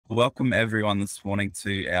Welcome everyone this morning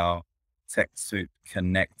to our TechSoup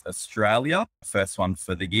Connect Australia, first one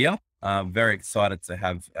for the year. Very excited to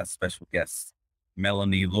have our special guest,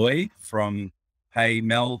 Melanie Loy from Hey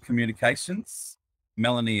Mel Communications.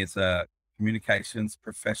 Melanie is a communications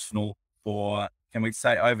professional for, can we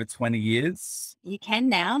say, over 20 years? You can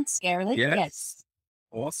now, scarily. Yes.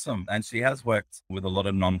 Awesome. And she has worked with a lot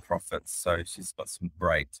of nonprofits, so she's got some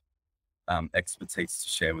great expertise to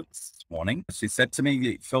share with us this morning. She said to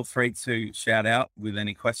me, feel free to shout out with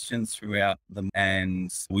any questions throughout them, and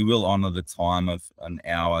we will honor the time of an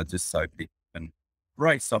hour just so people can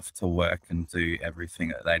race off to work and do everything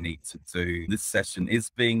that they need to do. This session is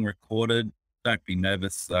being recorded. Don't be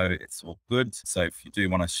nervous though, it's all good. So if you do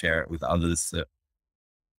want to share it with others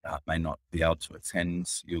that may not be able to attend,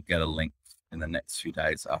 you'll get a link in the next few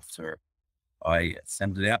days after I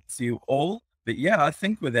send it out to you all. But yeah, I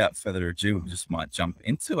think without further ado, we just might jump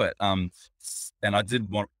into it. And I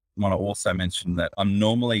did want to also mention that I'm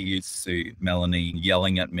normally used to Melanie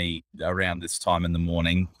yelling at me around this time in the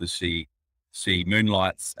morning because she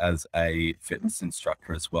moonlights as a fitness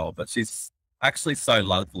instructor as well. But she's actually so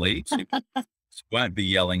lovely. She won't be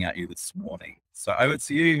yelling at you this morning. So over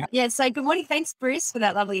to you. Yeah. So good morning. Thanks, Bruce, for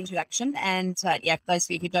that lovely introduction. And for those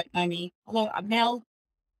of you who don't know me, hello, I'm Mel.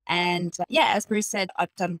 And as Bruce said,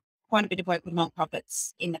 I've done quite a bit of work with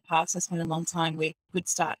nonprofits in the past. I spent a long time with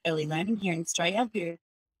Goodstart Early Learning here in Australia, who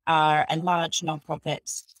are a large nonprofit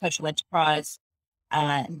social enterprise.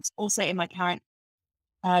 And also in my current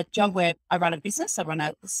job where I run a business, I run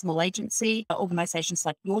a small agency, organisations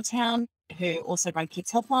like Yourtown, who also run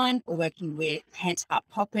Kids Helpline. We're working with Hand Up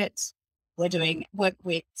Pocket. We're doing work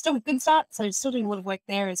still with Goodstart, so still doing a lot of work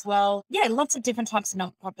there as well. Yeah, lots of different types of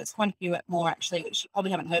nonprofits, quite a few more actually, which you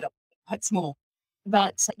probably haven't heard of. Quite small.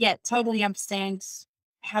 But totally understand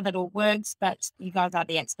how that all works, but you guys are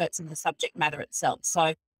the experts in the subject matter itself.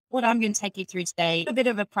 So what I'm going to take you through today, a bit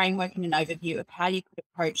of a framework and an overview of how you could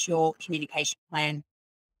approach your communication plan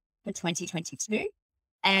for 2022.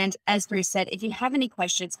 And as Bruce said, if you have any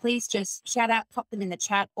questions, please just shout out, pop them in the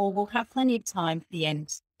chat, or we'll have plenty of time for the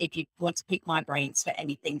end if you want to pick my brains for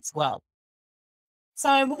anything as well.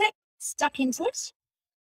 So we'll get stuck into it.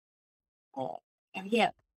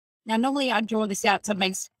 Now, normally I draw this out so it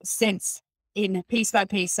makes sense in piece by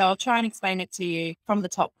piece. So I'll try and explain it to you from the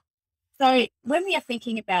top. So when we are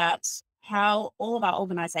thinking about how all of our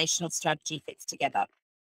organizational strategy fits together,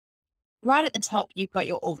 right at the top, you've got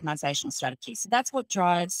your organizational strategy. So that's what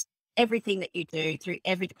drives everything that you do through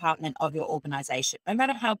every department of your organization, no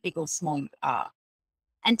matter how big or small you are.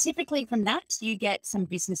 And typically from that, you get some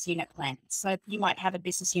business unit plans. So you might have a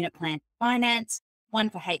business unit plan for finance, one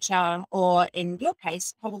for HR, or in your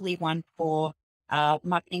case, probably one for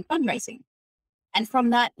marketing fundraising. And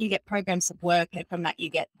from that, you get programs of work. And from that, you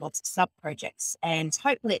get lots of sub-projects. And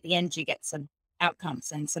hopefully at the end, you get some outcomes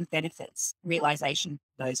and some benefits, realization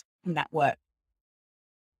of those from that work.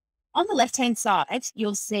 On the left-hand side,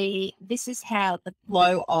 you'll see this is how the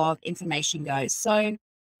flow of information goes. So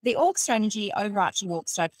the overarching org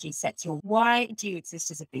strategy sets your why do you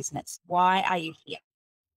exist as a business? Why are you here?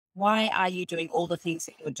 Why are you doing all the things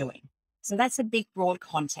that you're doing? So that's a big, broad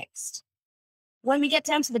context. When we get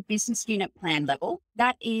down to the business unit plan level,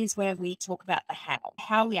 that is where we talk about the how.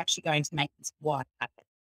 How are we actually going to make this why happen?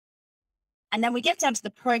 And then we get down to the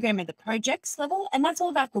program and the projects level, and that's all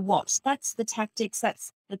about the what. That's the tactics,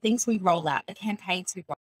 that's the things we roll out, the campaigns we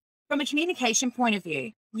roll out. From a communication point of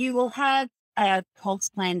view, you will have a COGS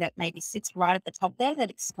plan that maybe sits right at the top there that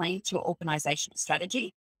explains your organizational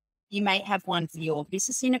strategy. You may have one for your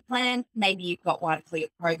business unit plan. Maybe you've got one for your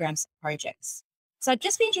programs and projects. So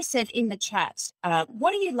just be interested in the chat.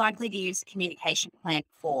 What are you likely to use a communication plan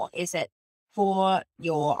for? Is it for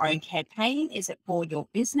your own campaign? Is it for your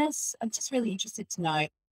business? I'm just really interested to know,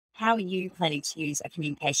 how are you planning to use a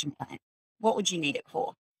communication plan? What would you need it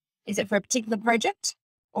for? Is it for a particular project,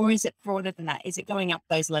 or is it broader than that? Is it going up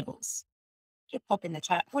those levels? Just pop in the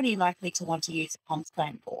chat. What are you likely to want to use a comms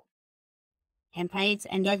plan for? Campaigns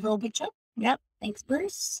and overall picture. Yep. Thanks,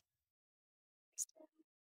 Bruce.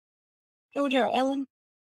 Georgia or Ellen,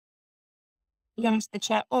 you go into the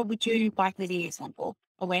chat. What would you likely to use one for?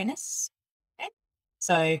 Awareness. Okay.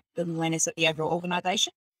 So the awareness of the overall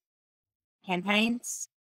organization. Campaigns.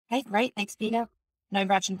 Okay, great. Thanks, Peter. No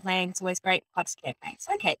rushing plans, always great. Plus campaigns.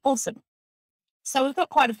 Okay, awesome. So we've got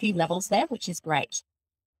quite a few levels there, which is great.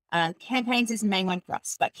 Campaigns is the main one for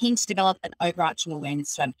us, but keen to develop an overarching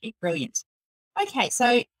awareness strategy. Brilliant. Okay,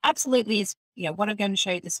 so absolutely is, what I'm going to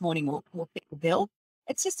show you this morning will fit the bill.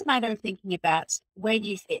 It's just a matter of thinking about where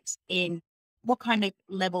you fit in, what kind of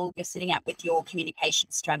level you're sitting at with your communication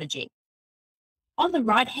strategy. On the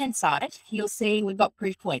right-hand side, you'll see we've got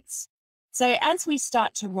proof points. So as we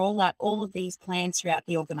start to roll out all of these plans throughout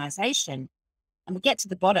the organization and we get to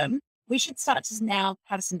the bottom, we should start to now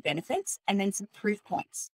have some benefits and then some proof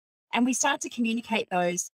points. And we start to communicate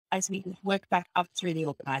those as we work back up through the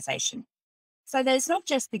organization. So there's not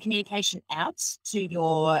just the communication out to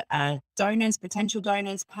your donors, potential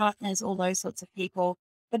donors, partners, all those sorts of people,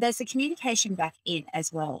 but there's the communication back in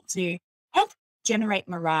as well to help generate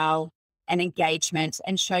morale and engagement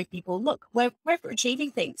and show people, look, we're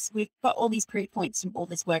achieving things. We've got all these proof points from all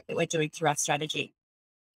this work that we're doing through our strategy.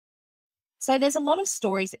 So there's a lot of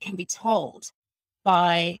stories that can be told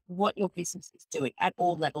by what your business is doing at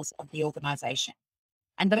all levels of the organization.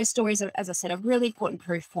 And those stories are, as I said, are really important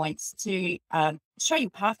proof points to show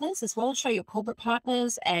your partners as well, show your corporate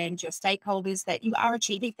partners and your stakeholders that you are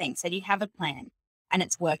achieving things, that you have a plan and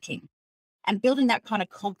it's working. And building that kind of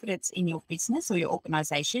confidence in your business or your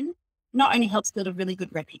organization not only helps build a really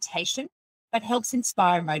good reputation, but helps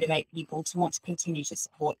inspire and motivate people to want to continue to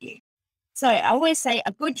support you. So I always say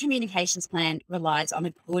a good communications plan relies on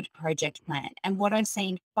a good project plan. And what I've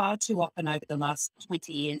seen far too often over the last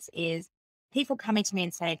 20 years is people coming to me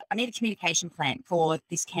and saying, I need a communication plan for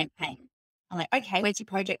this campaign. I'm like, okay, where's your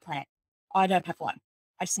project plan? I don't have one.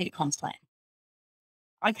 I just need a comms plan.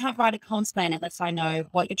 I can't write a comms plan unless I know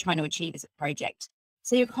what you're trying to achieve as a project.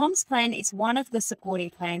 So your comms plan is one of the supporting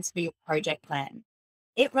plans for your project plan.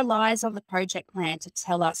 It relies on the project plan to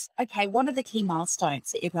tell us, okay, what are the key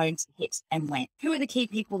milestones that you're going to hit and when? Who are the key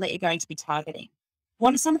people that you're going to be targeting?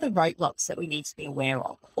 What are some of the roadblocks that we need to be aware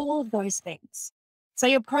of? All of those things. So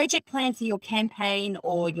your project plan for your campaign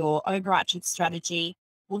or your overarching strategy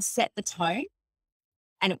will set the tone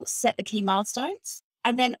and it will set the key milestones.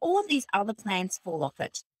 And then all of these other plans fall off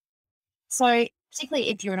it. So particularly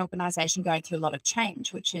if you're an organization going through a lot of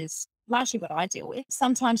change, which is largely what I deal with,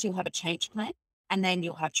 sometimes you'll have a change plan and then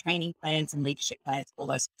you'll have training plans and leadership plans, all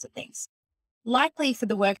those sorts of things. Likely for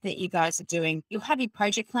the work that you guys are doing, you'll have your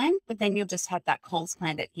project plan, but then you'll just have that comms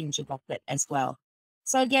plan that hinges off it as well.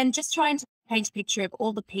 So again, just trying to paint a picture of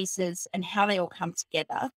all the pieces and how they all come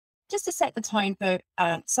together, just to set the tone for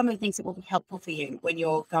some of the things that will be helpful for you when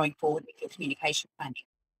you're going forward with your communication planning.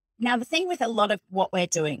 Now, the thing with a lot of what we're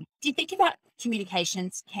doing, if you think about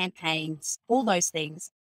communications, campaigns, all those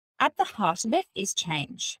things, at the heart of it is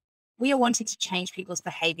change. We are wanting to change people's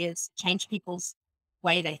behaviors, change people's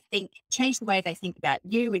way they think, change the way they think about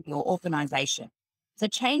you and your organization. So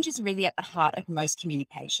change is really at the heart of most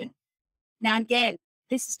communication. Now, again,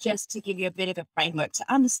 this is just to give you a bit of a framework to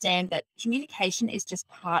understand that communication is just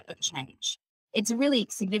part of change. It's a really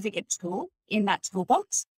significant tool in that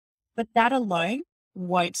toolbox, but that alone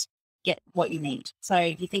won't get what you need. So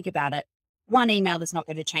if you think about it, one email is not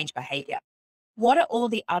going to change behavior. What are all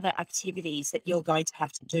the other activities that you're going to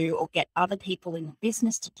have to do or get other people in the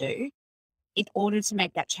business to do in order to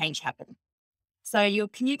make that change happen? So your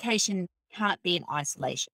communication can't be in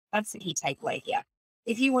isolation. That's the key takeaway here.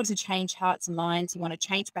 If you want to change hearts and minds, you want to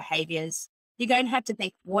change behaviors, you're going to have to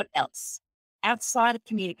think, what else? Outside of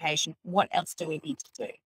communication, what else do we need to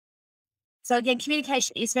do? So again,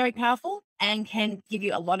 communication is very powerful and can give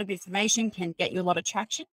you a lot of information, can get you a lot of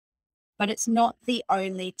traction, but it's not the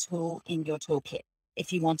only tool in your toolkit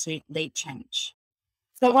if you want to lead change.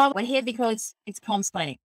 So while we're here because it's comms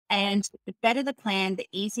planning, and the better the plan, the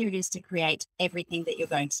easier it is to create everything that you're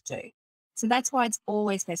going to do. So that's why it's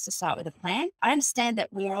always best to start with a plan. I understand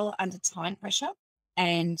that we're all under time pressure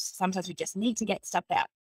and sometimes we just need to get stuff out.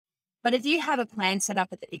 But if you have a plan set up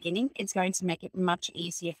at the beginning, it's going to make it much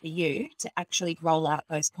easier for you to actually roll out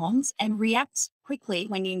those comms and react quickly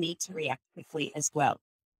when you need to react quickly as well.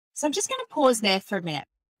 So I'm just going to pause there for a minute.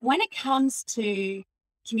 When it comes to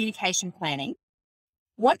communication planning,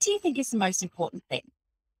 what do you think is the most important thing?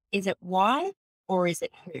 Is it why or is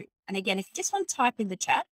it who? And again, if you just want to type in the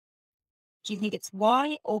chat, do you think it's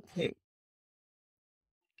why or who? It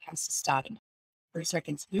comes to starting. Bruce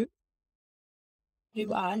reckons who?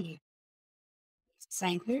 Who are you?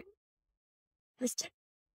 Saying who? Kristen?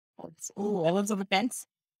 Oh, Ellen's on the fence.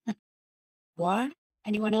 Why?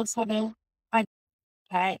 Anyone else have a?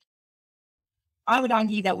 Okay. I would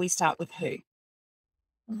argue that we start with who.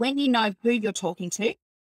 When you know who you're talking to,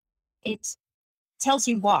 it tells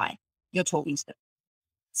you why you're talking to them.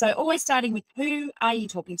 So always starting with who are you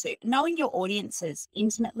talking to? Knowing your audiences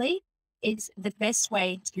intimately is the best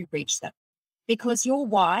way to reach them because your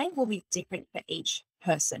why will be different for each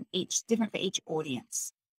person, different for each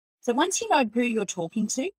audience. So once you know who you're talking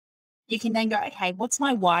to, you can then go, okay, what's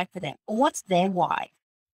my why for them? Or what's their why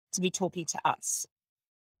to be talking to us?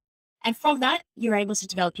 And from that, you're able to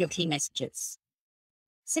develop your key messages.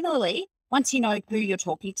 Similarly, once you know who you're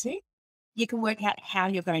talking to, you can work out how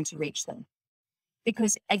you're going to reach them.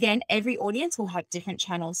 Because again, every audience will have different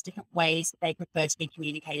channels, different ways they prefer to be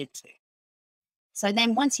communicated to. So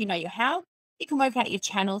then once you know your how, you can work out your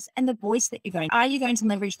channels and the voice that you're going. Are you going to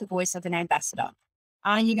leverage the voice of an ambassador?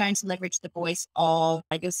 Are you going to leverage the voice of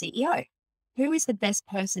your CEO? Who is the best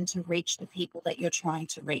person to reach the people that you're trying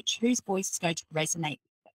to reach? Whose voice is going to resonate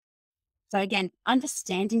with them? So again,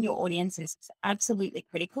 understanding your audience is absolutely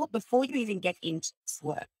critical before you even get into this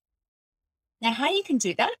work. Now, how you can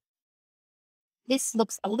do that? This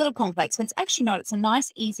looks a little complex, but it's actually not. It's a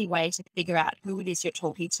nice, easy way to figure out who it is you're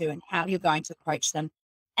talking to and how you're going to approach them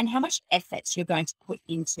and how much effort you're going to put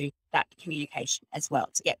into that communication as well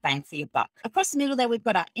to get bang for your buck. Across the middle there, we've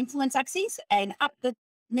got our influence axis, and up the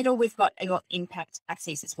middle, we've got your impact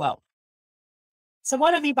axis as well. So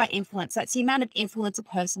what I mean by influence, that's the amount of influence a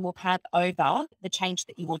person will have over the change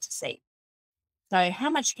that you want to see. So how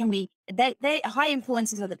much can we, high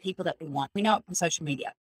influencers are the people that we want. We know it from social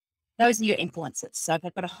media. Those are your influencers. So if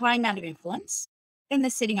they've got a high amount of influence, then they're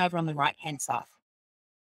sitting over on the right-hand side.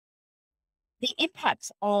 The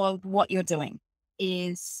impact of what you're doing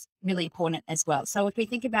is really important as well. So if we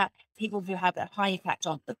think about people who have a high impact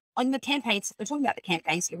on the campaigns, we're talking about the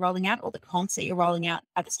campaigns you're rolling out or the comms that you're rolling out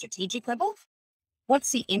at the strategic level,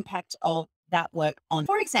 what's the impact of that work on?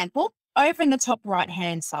 For example, over in the top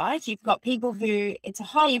right-hand side, you've got people who it's a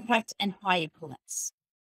high impact and high influence.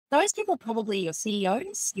 Those people probably your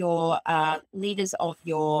CEOs, your leaders of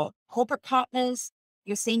your corporate partners,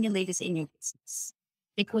 your senior leaders in your business,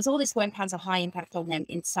 because all this work has a high impact on them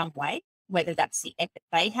in some way, whether that's the effort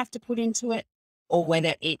they have to put into it or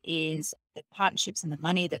whether it is the partnerships and the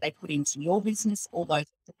money that they put into your business, all those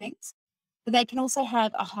sorts of things. But they can also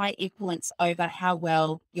have a high influence over how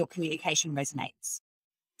well your communication resonates.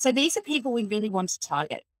 So these are people we really want to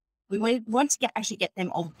target. We want to actually get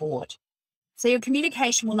them on board. So your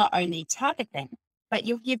communication will not only target them, but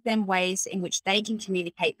you'll give them ways in which they can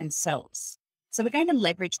communicate themselves. So we're going to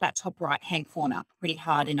leverage that top right-hand corner pretty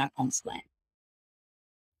hard in our comms plan.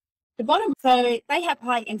 The bottom, so they have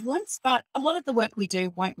high influence, but a lot of the work we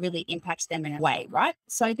do won't really impact them in a way, right?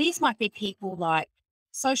 So these might be people like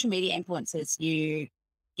social media influencers you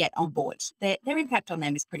get on board. Their impact on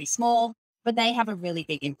them is pretty small, but they have a really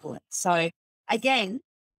big influence. So again,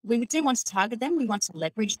 we do want to target them. We want to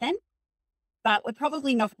leverage them, but we're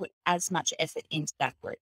probably not put as much effort into that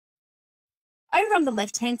group. Over on the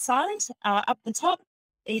left-hand side, up the top,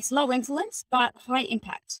 it's low influence, but high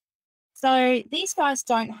impact. So these guys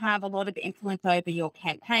don't have a lot of influence over your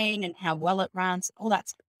campaign and how well it runs, all that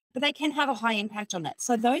stuff, but they can have a high impact on it.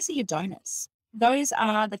 So those are your donors. Those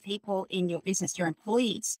are the people in your business, your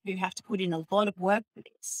employees, who have to put in a lot of work for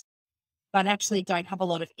this, but actually don't have a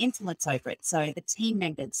lot of influence over it. So the team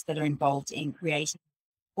members that are involved in creating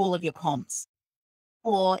all of your comms.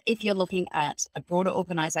 Or if you're looking at a broader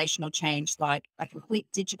organizational change, like a complete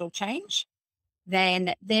digital change,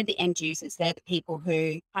 then they're the end users. They're the people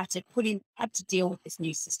who have to deal with this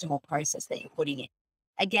new system or process that you're putting in.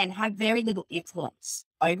 Again, have very little influence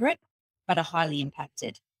over it, but are highly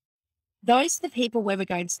impacted. Those are the people where we're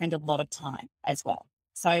going to spend a lot of time as well.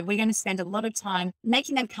 So we're going to spend a lot of time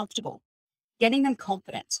making them comfortable, getting them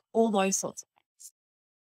confident, all those sorts of things.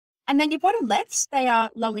 And then your bottom left, they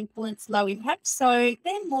are low influence, low impact. So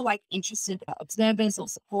they're more like interested observers or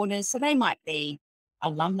supporters. So they might be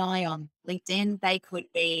alumni on LinkedIn. They could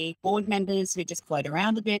be board members who just float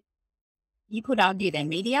around a bit. You could argue they're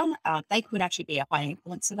media. They could actually be a high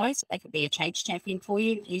influence of those. They could be a change champion for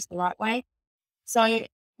you, used the right way. So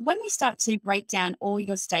when we start to break down all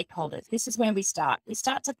your stakeholders, this is where we start. We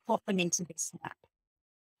start to plot them into this map.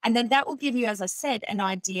 And then that will give you, as I said, an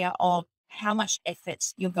idea of how much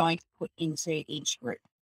effort you're going to put into each group.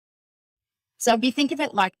 So if you think of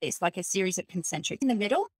it like this, like a series of concentric, in the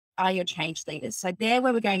middle are your change leaders. So they're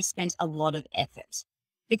where we're going to spend a lot of effort,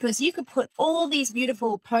 because you could put all these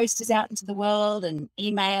beautiful posters out into the world and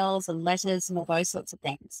emails and letters and all those sorts of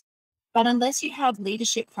things. But unless you have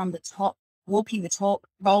leadership from the top, walking the talk,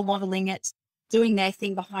 role modeling it, doing their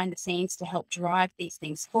thing behind the scenes to help drive these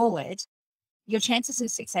things forward, your chances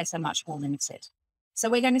of success are much more limited. So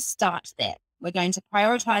we're going to start there. We're going to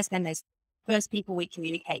prioritize them as first people we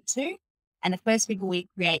communicate to and the first people we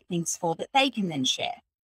create things for that they can then share.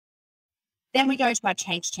 Then we go to our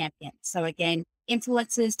change champions. So again,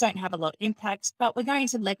 influencers don't have a lot of impact, but we're going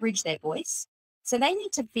to leverage their voice. So they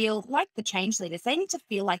need to feel like the change leaders. They need to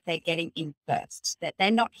feel like they're getting in first, that they're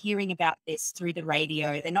not hearing about this through the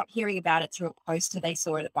radio. They're not hearing about it through a poster they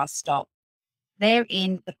saw at a bus stop. They're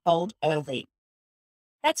in the fold early.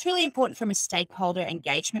 That's really important from a stakeholder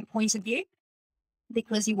engagement point of view,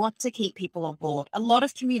 because you want to keep people on board. A lot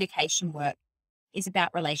of communication work is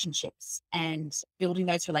about relationships and building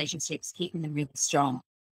those relationships, keeping them really strong.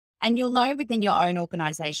 And you'll know within your own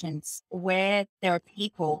organizations where there are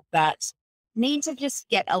people that need to just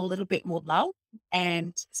get a little bit more love,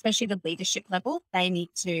 and especially the leadership level, they need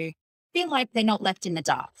to feel like they're not left in the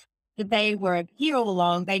dark, that they were here all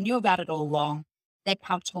along, they knew about it all along, they're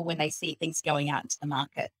comfortable when they see things going out into the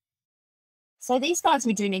market. So these guys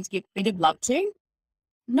we do need to give a bit of love to,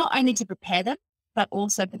 not only to prepare them, but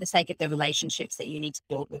also for the sake of the relationships that you need to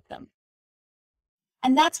build with them.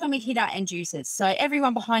 And that's when we hit our end users. So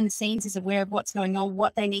everyone behind the scenes is aware of what's going on,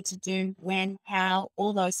 what they need to do, when, how,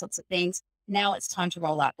 all those sorts of things. Now it's time to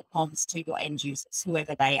roll out the comms to your end users,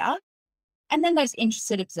 whoever they are. And then those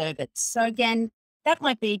interested observers. So again, that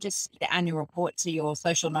might be just the annual report to your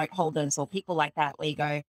social note holders or people like that, where you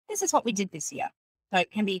go, this is what we did this year. So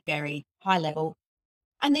it can be very high level.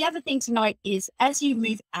 And the other thing to note is as you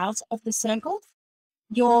move out of the circle,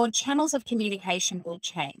 your channels of communication will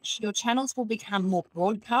change. Your channels will become more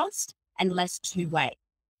broadcast and less two-way.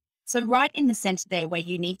 So right in the center there where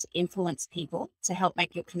you need to influence people to help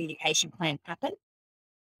make your communication plan happen,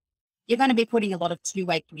 you're going to be putting a lot of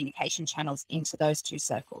two-way communication channels into those two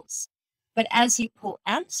circles. But as you pull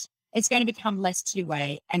out, it's going to become less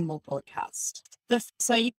two-way and more broadcast.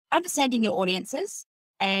 So you're understanding your audiences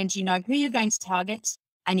and you know who you're going to target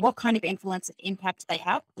and what kind of influence and impact they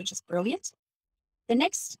have, which is brilliant. The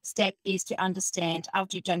next step is to understand,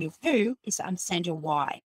 after you've done your who, is to understand your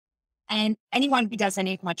why. And anyone who does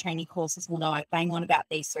any of my training courses will know I bang on about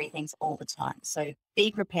these three things all the time. So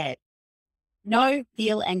be prepared. Know,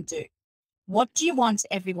 feel, and do. What do you want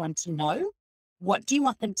everyone to know? What do you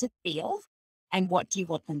want them to feel? And what do you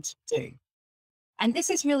want them to do? And this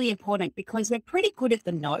is really important because we're pretty good at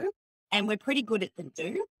the know and we're pretty good at the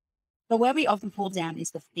do, but where we often fall down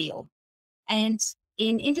is the feel. And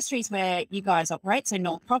in industries where you guys operate, so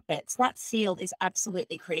nonprofits, that feel is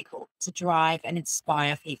absolutely critical to drive and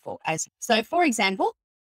inspire people. So for example,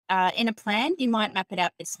 in a plan, you might map it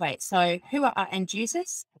out this way. So who are our end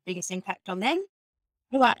users, the biggest impact on them?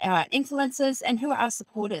 Who are our influencers and who are our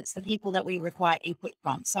supporters, the people that we require input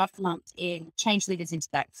from? So I've lumped in change leaders into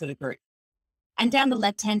that sort of group. And down the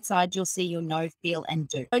left-hand side, you'll see your know, feel, and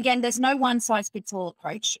do. Again, there's no one-size-fits-all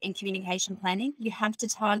approach in communication planning. You have to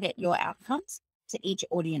target your outcomes to each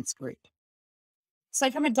audience group. So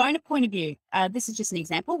from a donor point of view, this is just an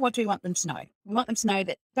example. What do we want them to know? We want them to know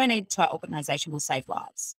that donating to our organization will save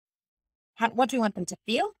lives. What do we want them to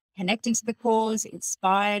feel? Connecting to the cause,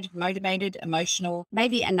 inspired, motivated, emotional.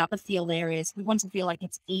 Maybe another feel there is we want to feel like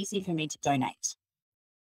it's easy for me to donate.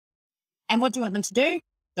 And what do we want them to do?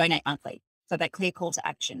 Donate monthly. So that clear call to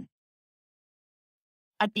action.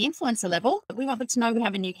 At the influencer level, we want them to know we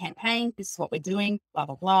have a new campaign. This is what we're doing, blah,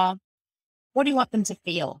 blah, blah. What do you want them to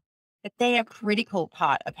feel? That they're a critical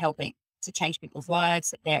part of helping to change people's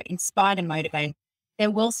lives, that they're inspired and motivated.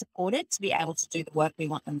 They're well supported to be able to do the work we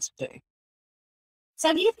want them to do. So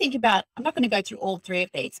if you think about, I'm not going to go through all three of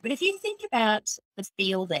these, but if you think about the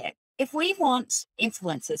feel there, if we want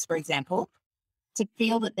influencers, for example, to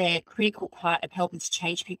feel that they're a critical part of helping to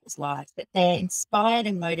change people's lives, that they're inspired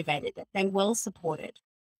and motivated, that they're well supported,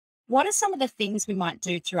 what are some of the things we might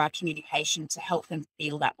do through our communication to help them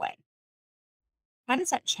feel that way? How does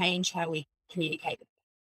that change how we communicate with them?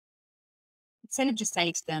 Instead of just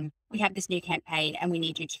saying to them, we have this new campaign and we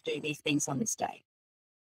need you to do these things on this day.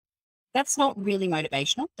 That's not really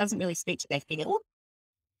motivational, doesn't really speak to their feel.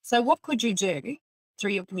 So what could you do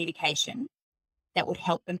through your communication that would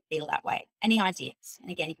help them feel that way? Any ideas?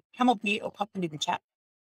 And again, you can come off mute or pop them in the chat.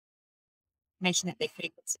 Mention that they're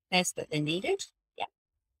critical success, that they're needed. Yeah.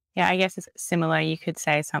 Yeah, I guess it's similar. You could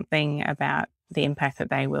say something about the impact that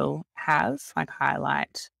they will have, like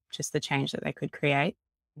highlight just the change that they could create.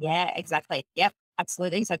 Yeah, exactly. Yep,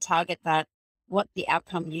 absolutely. So target that, what the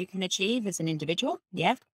outcome you can achieve as an individual.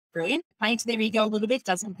 Yeah, brilliant. Playing to their ego a little bit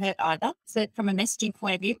doesn't hurt either. So from a messaging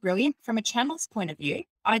point of view, brilliant. From a channels point of view,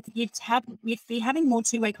 you'd be having more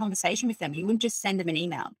two-way conversation with them. You wouldn't just send them an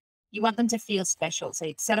email. You want them to feel special. So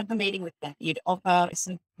you'd set up a meeting with them. You'd offer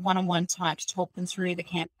some one-on-one time to talk them through the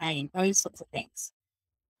campaign, those sorts of things.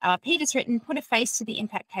 Peter's written, put a face to the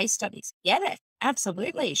impact case studies. Yeah,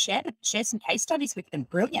 absolutely. Share some case studies with them.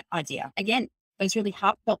 Brilliant idea. Again, those really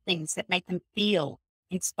heartfelt things that make them feel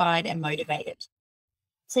inspired and motivated.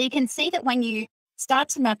 So you can see that when you start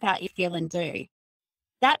to map out your feel and do,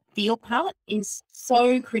 that feel part is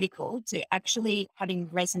so critical to actually having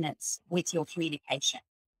resonance with your communication.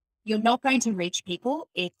 You're not going to reach people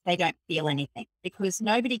if they don't feel anything, because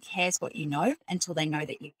nobody cares what you know until they know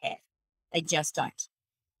that you care. They just don't.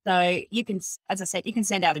 So you can, as I said, you can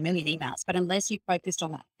send out 1 million emails, but unless you focused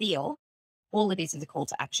on that feel, all it is a call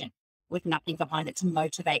to action. with nothing behind it to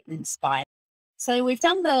motivate and inspire. So we've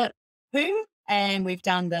done the who and we've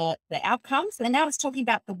done the outcomes. And now it's talking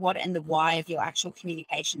about the what and the why of your actual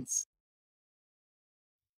communications.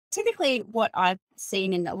 Typically, what I've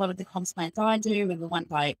seen in a lot of the comms plans I do and the ones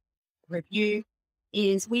I review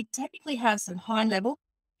is we typically have some high level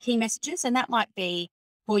key messages, and that might be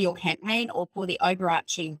for your campaign or for the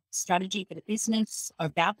overarching strategy for the business,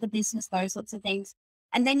 about the business, those sorts of things.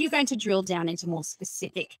 And then you're going to drill down into more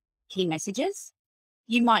specific key messages.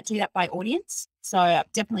 You might do that by audience. So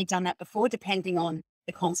I've definitely done that before, depending on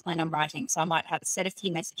the comms plan I'm writing. So I might have a set of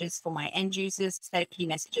key messages for my end users, a set of key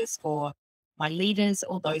messages for my leaders,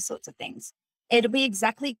 all those sorts of things. It'll be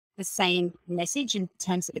exactly the same message in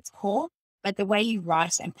terms of its core, but the way you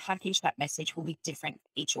write and package that message will be different for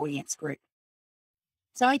each audience group.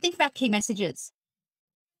 So I think about key messages,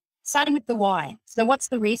 starting with the why. So what's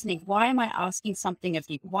the reasoning? Why am I asking something of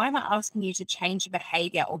you? Why am I asking you to change your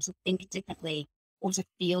behavior or to think differently or to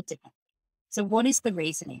feel differently? So what is the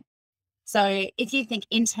reasoning? So if you think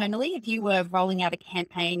internally, if you were rolling out a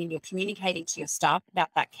campaign and you're communicating to your staff about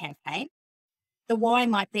that campaign, the why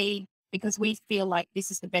might be because we feel like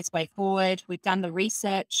this is the best way forward. We've done the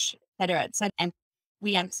research, et cetera, and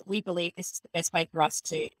we believe this is the best way for us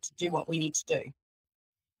to do what we need to do.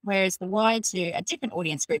 Whereas the why to a different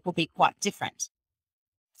audience group will be quite different.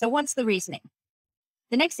 So what's the reasoning?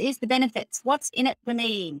 The next is the benefits. What's in it for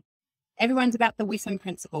me? Everyone's about the WISM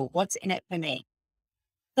principle. What's in it for me?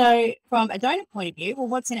 So from a donor point of view, well,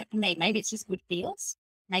 what's in it for me? Maybe it's just good feels.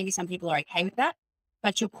 Maybe some people are okay with that.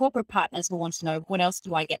 But your corporate partners will want to know, what else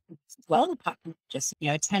do I get from this as well, apart from just,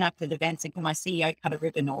 turn up at events and can my CEO cut a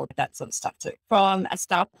ribbon or that sort of stuff too. From a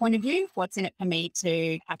staff point of view, what's in it for me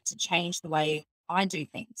to have to change the way I do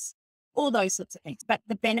things? All those sorts of things. But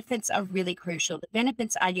the benefits are really crucial. The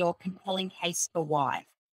benefits are your compelling case for why.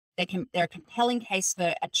 They're a compelling case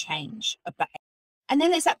for a change of behavior. And then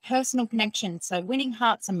there's that personal connection. So winning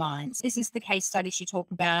hearts and minds. This is the case studies you talk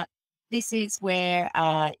about. This is where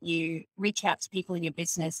you reach out to people in your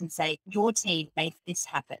business and say, your team made this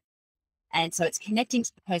happen. And so it's connecting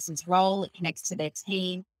to the person's role. It connects to their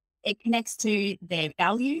team. It connects to their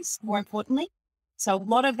values, more importantly. So a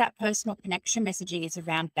lot of that personal connection messaging is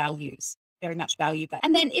around values, very much value-based.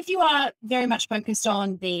 And then if you are very much focused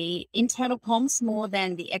on the internal comms more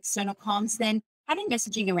than the external comms, then having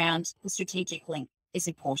messaging around the strategic link is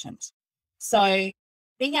important. So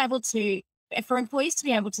being able to, for employees to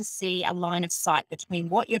be able to see a line of sight between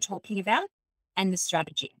what you're talking about and the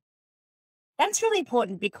strategy. That's really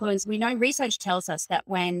important because we know research tells us that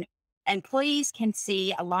when employees can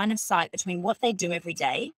see a line of sight between what they do every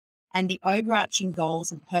day and the overarching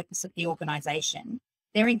goals and purpose of the organization,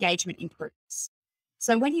 their engagement improves.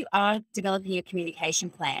 So when you are developing a communication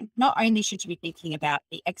plan, not only should you be thinking about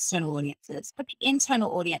the external audiences, but the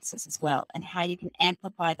internal audiences as well, and how you can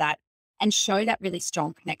amplify that and show that really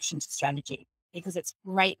strong connection to strategy, because it's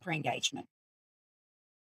great for engagement.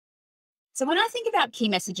 So when I think about key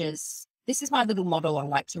messages, this is my little model I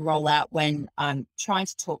like to roll out when I'm trying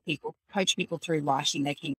to coach people through writing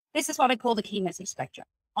their key. This is what I call the key message spectrum.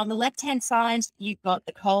 On the left-hand side, you've got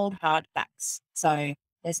the cold, hard facts. So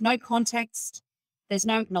there's no context, there's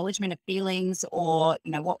no acknowledgement of feelings or,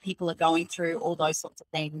 what people are going through, all those sorts of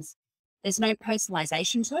things. There's no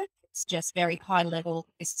personalization to it. It's just very high level.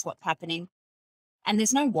 This is what's happening. And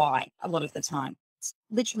there's no why a lot of the time. It's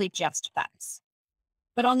literally just facts.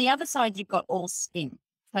 But on the other side, you've got all spin.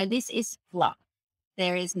 So this is fluff.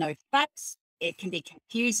 There is no facts. It can be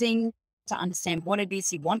confusing to understand what it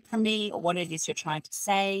is you want from me or what it is you're trying to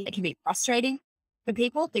say. It can be frustrating for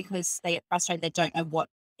people because they get frustrated. They don't know what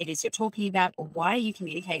it is you're talking about or why are you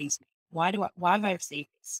communicating to me? Why have I received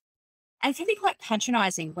this? And it can be quite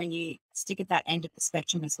patronizing when you stick at that end of the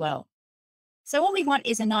spectrum as well. So what we want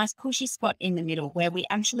is a nice cushy spot in the middle where we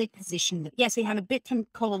actually position that. Yes, we have a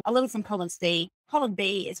little from column C. Column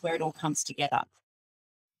B is where it all comes together.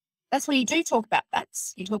 That's where you do talk about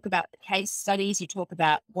facts. You talk about the case studies. You talk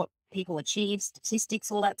about what people achieve,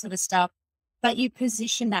 statistics, all that sort of stuff. But you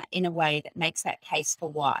position that in a way that makes that case for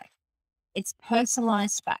why. It's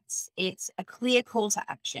personalized facts. It's a clear call to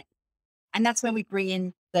action. And that's where we bring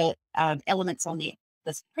in the elements on the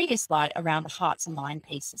previous slide around the hearts and mind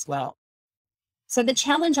piece as well. So the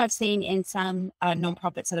challenge I've seen in some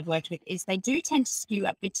nonprofits that I've worked with is they do tend to skew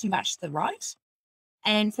a bit too much to the right.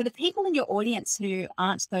 And for the people in your audience who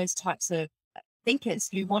aren't those types of thinkers,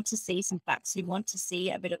 who want to see some facts, who want to see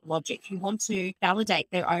a bit of logic, who want to validate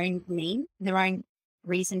their own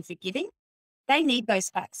reason for giving, they need those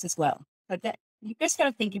facts as well. So that you've just got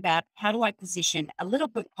to think about, how do I position a little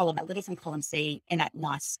from column C in that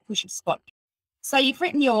nice cushy spot So you've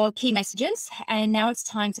written your key messages, and now it's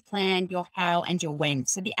time to plan your how and your when.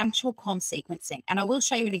 So the actual comms sequencing. And I will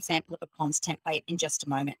show you an example of a comms template in just a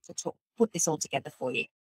moment to put this all together for you.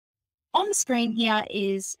 On the screen here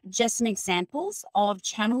is just some examples of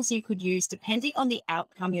channels you could use depending on the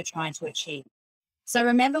outcome you're trying to achieve. So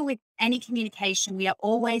remember, with any communication, we are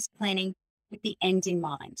always planning with the end in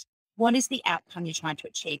mind. What is the outcome you're trying to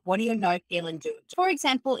achieve? What do you know, feel, and do? For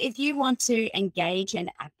example, if you want to engage and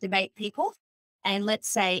activate people, and let's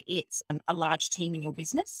say it's a large team in your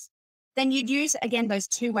business, then you'd use, again, those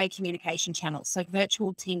two-way communication channels. So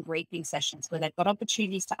virtual team briefing sessions where they've got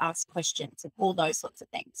opportunities to ask questions and all those sorts of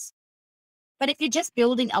things. But if you're just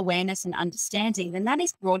building awareness and understanding, then that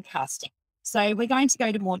is broadcasting. So we're going to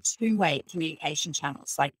go to more two-way communication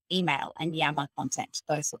channels like email and Yammer content,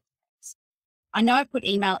 those sorts of things. I know I put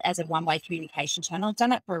email as a one-way communication channel. I've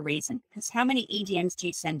done it for a reason, because how many EDMs do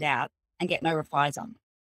you send out and get no replies on?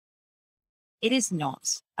 It is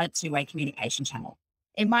not a two-way communication channel.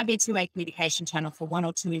 It might be a two-way communication channel for one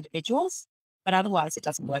or two individuals, but otherwise it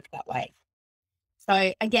doesn't work that way.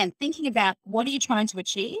 So again, thinking about what are you trying to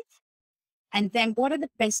achieve? And then what are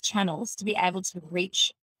the best channels to be able to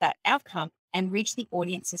reach that outcome and reach the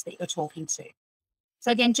audiences that you're talking to?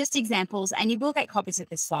 So again, just examples, and you will get copies of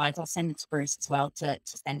the slides. I'll send them to Bruce as well to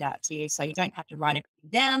send out to you, so you don't have to write everything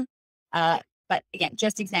down. But again,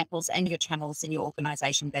 just examples and your channels in your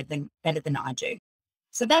organization better than I do.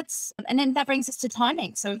 So and then that brings us to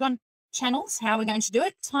timing. So we've got channels, how we're going to do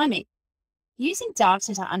it, timing. Using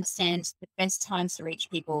data to understand the best times to reach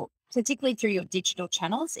people, particularly through your digital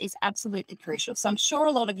channels, is absolutely crucial. So I'm sure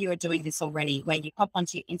a lot of you are doing this already, where you pop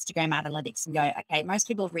onto your Instagram analytics and go, okay, most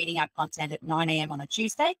people are reading our content at 9 a.m. on a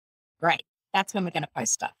Tuesday. Great. That's when we're going to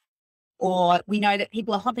post stuff. Or we know that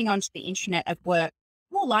people are hopping onto the internet at work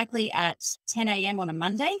more likely at 10 a.m. on a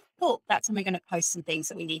Monday. Cool. That's when we're going to post some things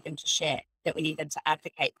that we need them to share, that we need them to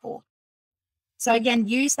advocate for. So again,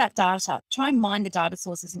 use that data. Try and mine the data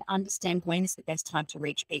sources and understand when is the best time to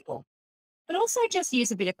reach people. But also just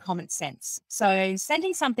use a bit of common sense. So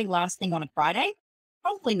sending something last thing on a Friday,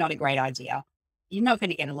 probably not a great idea. You're not going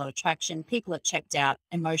to get a lot of traction. People are checked out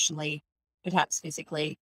emotionally, perhaps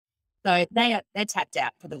physically. So they're tapped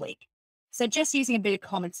out for the week. So just using a bit of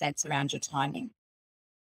common sense around your timing.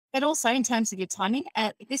 But also in terms of your timing,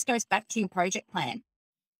 this goes back to your project plan.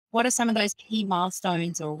 What are some of those key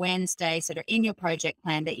milestones or Wednesdays that are in your project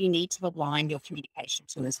plan that you need to align your communication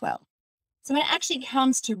to as well? So when it actually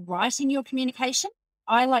comes to writing your communication,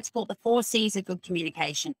 I like to call it the 4 C's of good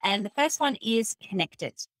communication. And the first one is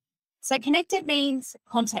connected. So connected means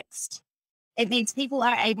context. It means people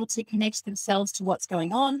are able to connect themselves to what's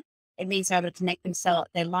going on. It means they're able to connect themselves,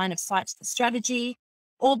 their line of sight to the strategy,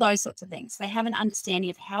 all those sorts of things. They have an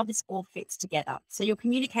understanding of how this all fits together. So your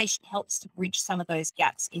communication helps to bridge some of those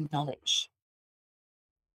gaps in knowledge.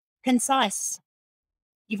 Concise.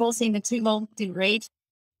 You've all seen the too long, didn't read.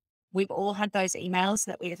 We've all had those emails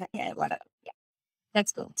that we think, yeah, whatever. Yeah,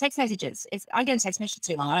 that's cool. Text messages. I get a text message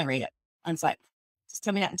too long. I don't read it. I'm like, just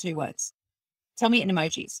tell me that in 2 words. Tell me it in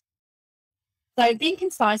emojis. So being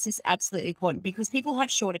concise is absolutely important because people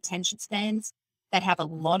have short attention spans. They have a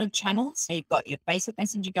lot of channels. So you've got your Facebook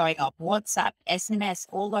Messenger going up, WhatsApp, SMS,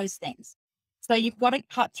 all those things. So you've got to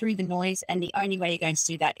cut through the noise, and the only way you're going to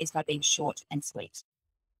do that is by being short and sweet.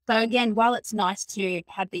 So again, while it's nice to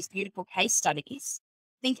have these beautiful case studies,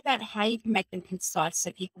 think about how you can make them concise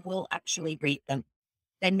so people will actually read them.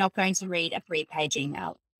 They're not going to read a 3-page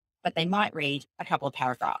email, but they might read a couple of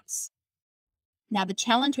paragraphs. Now, the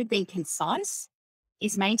challenge with being concise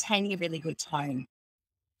is maintaining a really good tone.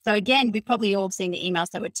 So again, we've probably all seen the emails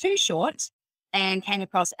that were too short and came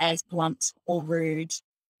across as blunt or rude.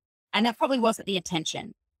 And that probably wasn't the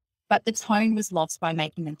intention, but the tone was lost by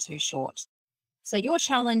making them too short. So your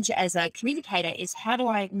challenge as a communicator is, how do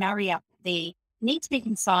I marry up the need to be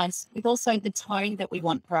concise with also the tone that we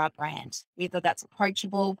want for our brand, whether that's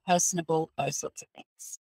approachable, personable, those sorts of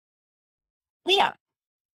things. Clear.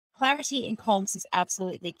 Clarity in comms is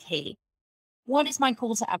absolutely key. What is my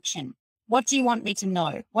call to action? What do you want me to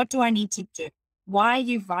know? What do I need to do? Why are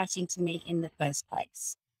you writing to me in the first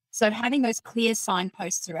place? So having those clear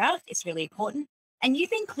signposts throughout is really important. And you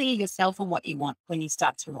being clear yourself on what you want when you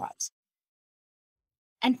start to write.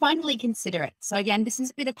 And finally, considerate. So again, this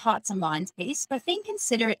is a bit of hearts and minds piece, but being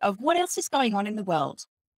considerate of what else is going on in the world,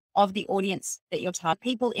 of the audience that you're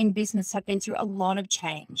targeting. People in business have been through a lot of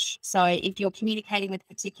change. So if you're communicating with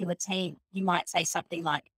a particular team, you might say something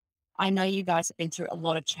like, I know you guys have been through a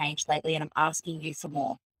lot of change lately and I'm asking you for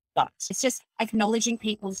more. But it's just acknowledging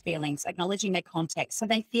people's feelings, acknowledging their context so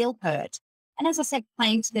they feel heard. And as I said,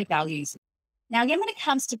 playing to their values. Now, again, when it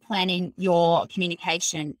comes to planning your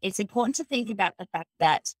communication, it's important to think about the fact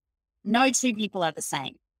that no two people are the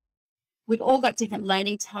same. We've all got different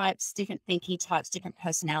learning types, different thinking types, different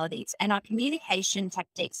personalities, and our communication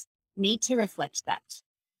tactics need to reflect that.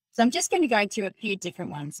 So I'm just going to go through a few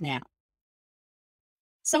different ones now.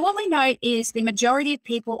 So what we know is the majority of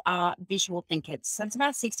people are visual thinkers. So it's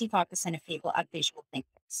about 65% of people are visual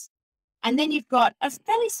thinkers. And then you've got a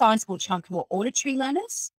fairly sizable chunk who are auditory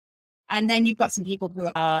learners. And then you've got some people who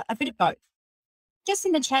are a bit of both. Just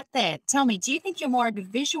in the chat there, tell me, do you think you're more of a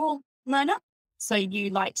visual learner? So you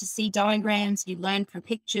like to see diagrams, you learn from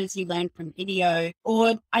pictures, you learn from video,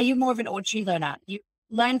 or are you more of an auditory learner? You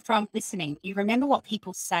learn from listening. You remember what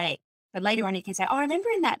people say. But later on you can say, oh, I remember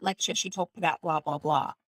in that lecture she talked about blah, blah,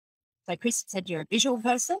 blah. So Chris said you're a visual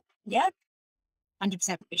person. Yeah.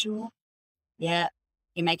 100% visual. Yeah.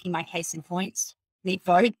 You're making my case in points. Need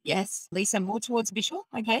vote. Yes. Lisa, more towards visual.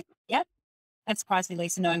 Okay. Yeah. That surprised me,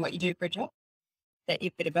 Lisa, knowing what you do for a job, that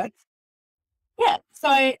you're a bit of both. Yeah.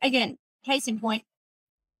 So again, case in point,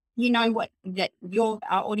 you know that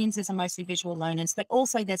our audiences are mostly visual learners, but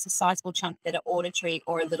also there's a sizable chunk that are auditory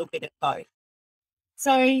or a little bit of both.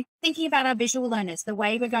 So thinking about our visual learners, the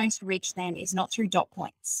way we're going to reach them is not through dot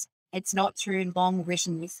points. It's not through long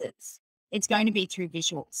written lists. It's going to be through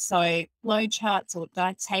visuals. So flow charts or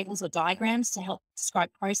tables or diagrams to help describe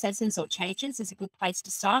processes or changes is a good place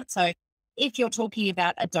to start. So if you're talking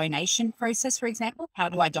about a donation process, for example, how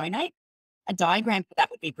do I donate? A diagram for that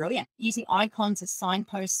would be brilliant. Using icons as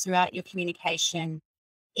signposts throughout your communication,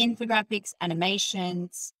 infographics,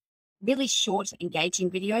 animations, really short, engaging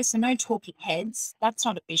videos. So no talking heads. That's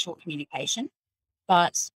not a visual communication,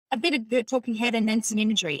 but a bit of good talking head and then some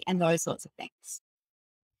imagery and those sorts of things.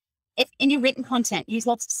 If in your written content, use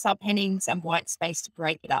lots of subheadings and white space to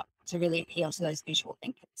break it up to really appeal to those visual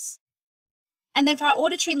thinkers. And then for our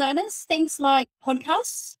auditory learners, things like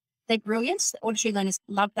podcasts, they're brilliant. The auditory learners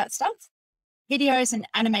love that stuff. Videos and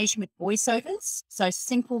animation with voiceovers. So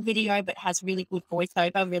simple video, but has really good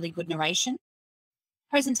voiceover, really good narration.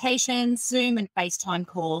 Presentations, Zoom and FaceTime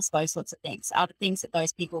calls, those sorts of things are the things that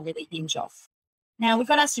those people really hinge off. Now we've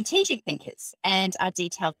got our strategic thinkers and our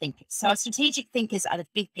detailed thinkers. So our strategic thinkers are the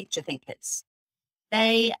big picture thinkers.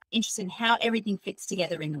 They are interested in how everything fits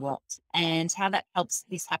together in the world and how that helps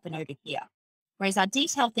this happen over here. Whereas our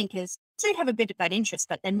detailed thinkers do have a bit of that interest,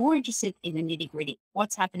 but they're more interested in the nitty gritty.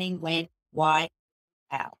 What's happening, when, why,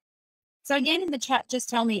 how. So again, in the chat, just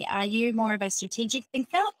tell me, are you more of a strategic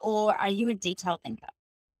thinker or are you a detailed thinker?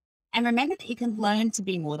 And remember that you can learn to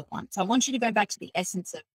be more than one. So I want you to go back to the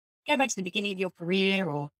essence of, go back to the beginning of your career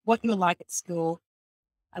or what you were like at school.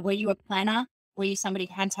 Were you a planner? Were you somebody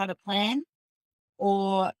who had to have a plan?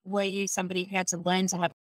 Or were you somebody who had to learn to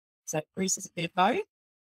have? So Bruce is a bit of both.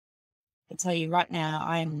 I can tell you right now,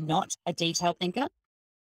 I am not a detailed thinker.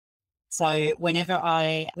 So whenever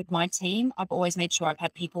with my team, I've always made sure I've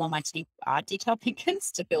had people on my team who are detailed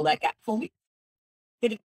thinkers to fill that gap for me.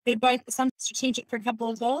 Bit of both, some strategic for a couple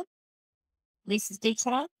as well. Lisa's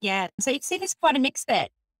detailed. Yeah. So you'd see there's quite a mix there.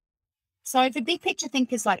 So for big picture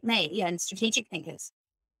thinkers like me and strategic thinkers,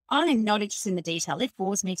 I'm not interested in the detail. It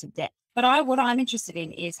bores me to death. But what I'm interested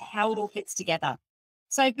in is how it all fits together.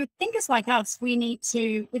 So for thinkers like us, we need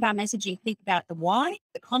to, with our messaging, think about the why,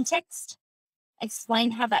 the context,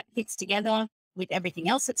 explain how that fits together with everything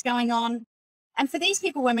else that's going on. And for these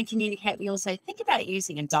people, when we communicate, we also think about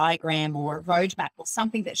using a diagram or a roadmap or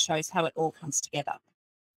something that shows how it all comes together.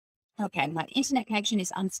 Okay, my internet connection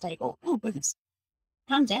is unstable. Oh, goodness.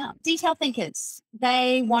 Calm down. Detailed thinkers,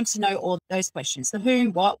 they want to know all those questions. The who,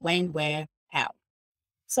 what, when, where, how.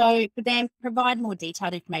 So for them, provide more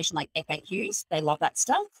detailed information like FAQs. They love that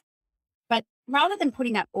stuff. But rather than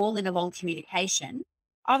putting that all in a long communication,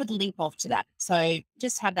 I would link off to that. So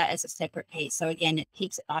just have that as a separate piece. So again, it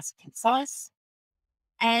keeps it nice and concise.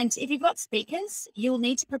 And if you've got speakers, you'll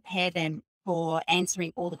need to prepare them for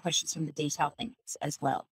answering all the questions from the detailed thinkers as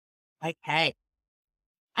well. Okay.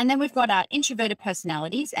 And then we've got our introverted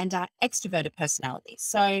personalities and our extroverted personalities.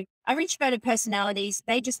 So our introverted personalities,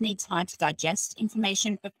 they just need time to digest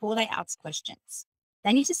information before they ask questions.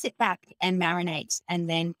 They need to sit back and marinate, and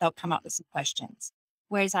then they'll come up with some questions.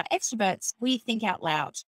 Whereas our extroverts, we think out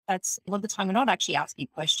loud. That's a lot of the time we're not actually asking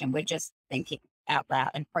a question. We're just thinking out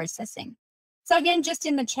loud and processing. So again, just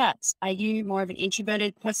in the chat, are you more of an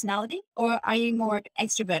introverted personality or are you more of an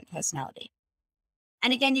extrovert personality?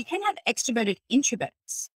 And again, you can have extroverted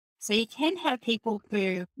introverts. So you can have people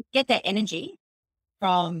who get their energy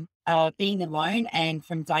from being alone and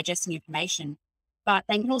from digesting information, but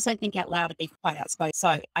they can also think out loud and be quite outspoken.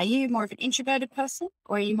 So are you more of an introverted person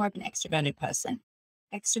or are you more of an extroverted person?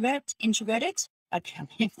 Extrovert, introverted? a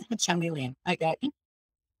chameleon. Okay.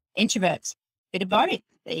 Introvert, bit of both.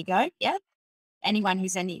 There you go. Yeah. Anyone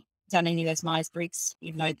who's done any of those Myers-Briggs,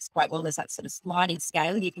 you know this quite well. There's that sort of sliding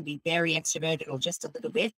scale. You can be very extroverted or just a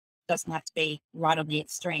little bit. Doesn't have to be right on the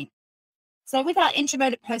extreme. So with our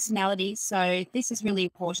introverted personality, so this is really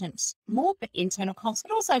important, more for internal comms,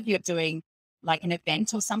 but also if you're doing like an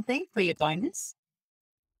event or something for your donors,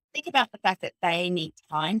 think about the fact that they need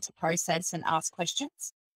time to process and ask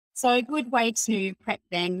questions. So a good way to prep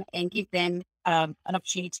them and give them an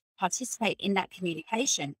opportunity to participate in that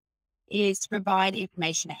communication is to provide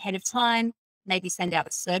information ahead of time, maybe send out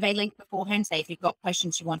a survey link beforehand. Say if you've got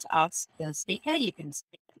questions you want to ask the speaker, you can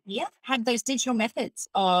speak here. Have those digital methods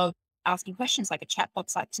of asking questions like a chat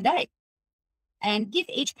box like today. And give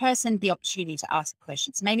each person the opportunity to ask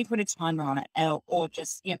questions. Maybe put a timer on it or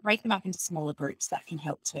just break them up into smaller groups. That can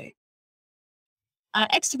help too.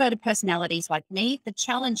 Extroverted personalities like me, the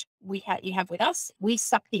challenge you have with us, we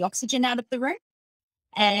suck the oxygen out of the room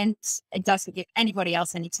and it doesn't give anybody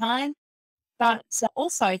else any time. But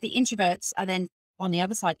also the introverts are then on the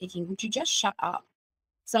other side thinking, would you just shut up?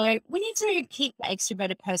 So we need to keep the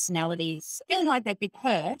extroverted personalities feeling like they've been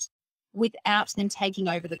heard without them taking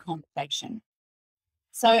over the conversation.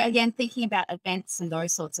 So again, thinking about events and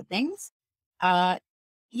those sorts of things,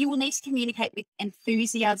 you will need to communicate with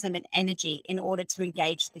enthusiasm and energy in order to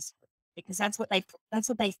engage this group, because that's what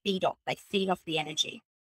they feed off. They feed off the energy.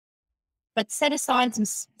 But set aside some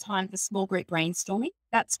time for small group brainstorming.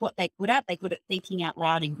 That's what they're good at. They're good at thinking out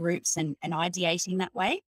loud in groups and ideating that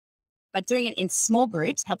way. But doing it in small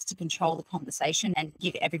groups helps to control the conversation and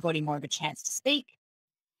give everybody more of a chance to speak.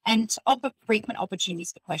 And to offer frequent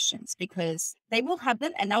opportunities for questions, because they will have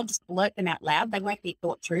them and they'll just blurt them out loud. They won't be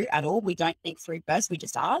thought through at all. We don't think through first, we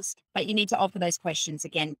just ask. But you need to offer those questions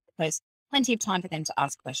again, there's plenty of time for them to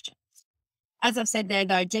ask questions. As I've said there,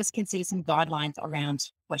 though, just consider some guidelines around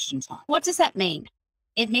question time. What does that mean?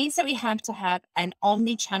 It means that we have to have an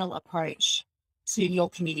omni-channel approach to your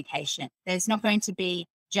communication. There's not going to be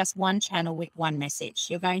just one channel with one message.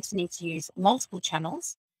 You're going to need to use multiple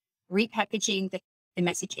channels, repackaging the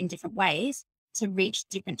message in different ways to reach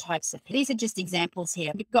different types of people. These are just examples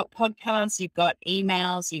here. You've got podcasts, you've got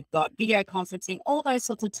emails, you've got video conferencing, all those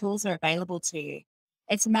sorts of tools are available to you.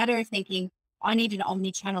 It's a matter of thinking, I need an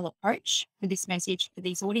omni-channel approach for this message for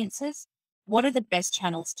these audiences. What are the best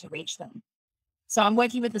channels to reach them? So I'm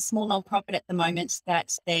working with a small nonprofit at the moment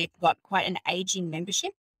that they've got quite an aging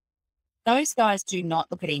membership. Those guys do not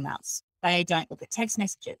look at emails. They don't look at text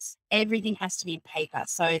messages. Everything has to be in paper.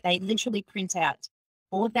 So they literally print out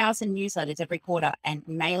 4,000 newsletters every quarter and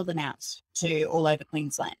mail them out to all over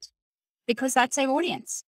Queensland because that's their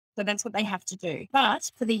audience. So that's what they have to do.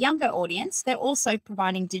 But for the younger audience, they're also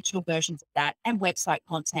providing digital versions of that and website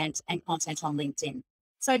content and content on LinkedIn.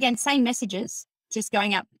 So again, same messages, just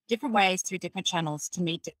going out different ways through different channels to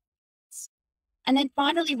meet different needs. And then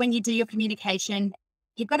finally, when you do your communication,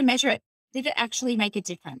 you've got to measure it. Did it actually make a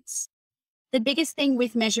difference? The biggest thing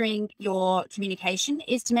with measuring your communication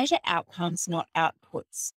is to measure outcomes, not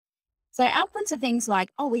outputs. So outputs are things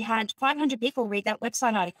like, oh, we had 500 people read that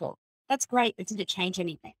website article. That's great, but did it change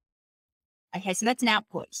anything? Okay, so that's an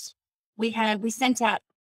output. We sent out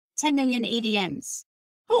 10 million EDMs.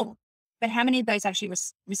 Cool. But how many of those actually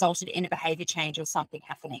resulted in a behavior change or something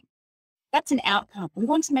happening? That's an outcome. We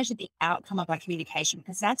want to measure the outcome of our communication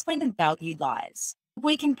because that's where the value lies.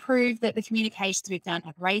 We can prove that the communications we've done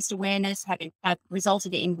have raised awareness, have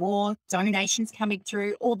resulted in more donations coming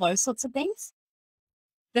through, all those sorts of things,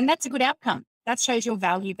 then that's a good outcome. That shows your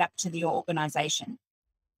value back to your organization.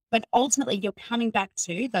 But ultimately, you're coming back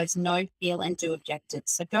to those know, feel, and do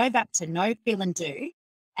objectives. So go back to know, feel, and do.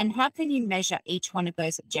 And how can you measure each one of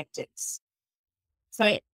those objectives?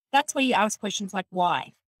 So that's where you ask questions like,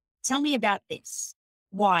 why? Tell me about this.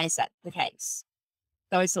 Why is that the case?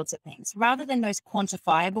 Those sorts of things, rather than those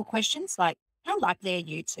quantifiable questions like, how likely are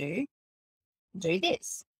you to do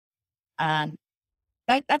this?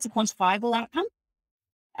 That's a quantifiable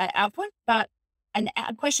output, but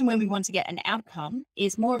a question where we want to get an outcome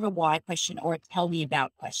is more of a why question or a tell me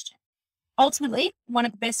about question. Ultimately, one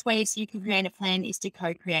of the best ways you can create a plan is to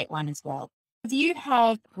co-create one as well. If you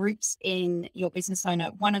have groups in your business owner,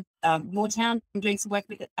 one of yourtown, I'm doing some work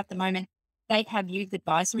with it at the moment, they have youth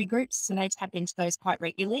advisory groups, so they tap into those quite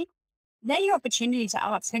regularly. They're your opportunity to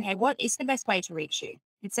ask, okay, what is the best way to reach you?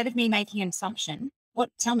 Instead of me making an assumption,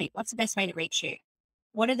 tell me, what's the best way to reach you?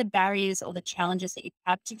 What are the barriers or the challenges that you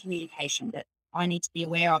have to communication that I need to be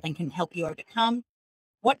aware of and can help you overcome?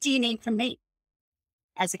 What do you need from me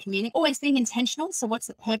as a community? Always being intentional. So what's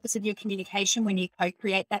the purpose of your communication when you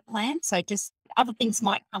co-create that plan? So just other things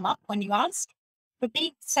might come up when you ask, But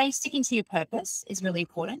sticking to your purpose is really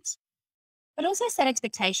important. But also set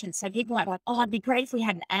expectations. So people are like, oh, it'd be great if we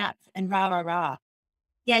had an app and rah, rah, rah.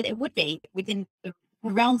 Yeah, it would be within the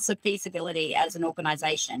realms of feasibility as an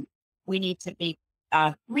organization. We need to be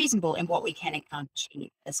reasonable in what we can and can't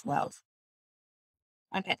achieve as well.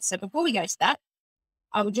 Okay, so before we go to that,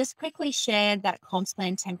 I will just quickly share that comms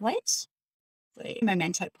plan template. So,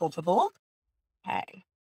 momento, por favor. Okay.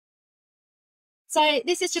 So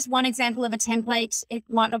this is just one example of a template. It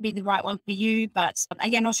might not be the right one for you, but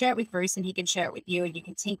again, I'll share it with Bruce and he can share it with you and you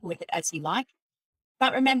can tinker with it as you like.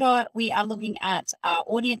 But remember, we are looking at our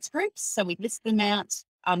audience groups. So we list them out,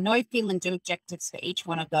 our know, feel, and do objectives for each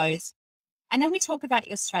one of those. And then we talk about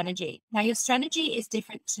your strategy. Now, your strategy is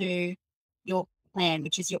different to your plan,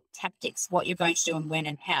 which is your tactics, what you're going to do and when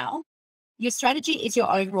and how. Your strategy is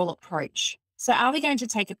your overall approach. So are we going to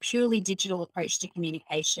take a purely digital approach to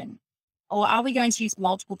communication? Or are we going to use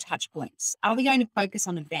multiple touch points? Are we going to focus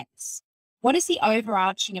on events? What is the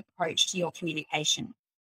overarching approach to your communication?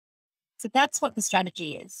 So that's what the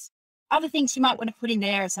strategy is. Other things you might want to put in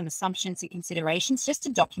there are some assumptions and considerations just to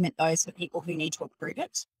document those for people who need to approve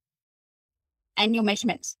it. And your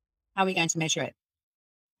measurements. How are we going to measure it?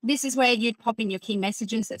 This is where you'd pop in your key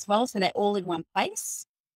messages as well, so they're all in one place.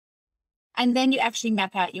 And then you actually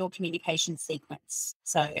map out your communication sequence.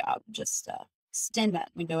 So I'll just extend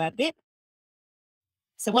that window out a bit.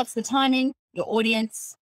 So what's the timing, your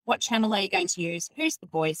audience, what channel are you going to use, who's the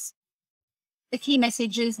voice, the key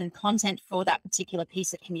messages and content for that particular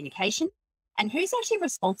piece of communication, and who's actually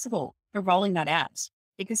responsible for rolling that out,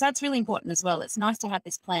 because that's really important as well. It's nice to have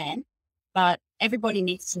this plan, but everybody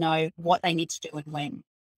needs to know what they need to do and when.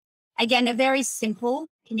 Again, a very simple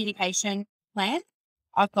communication plan.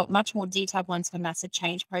 I've got much more detailed ones for massive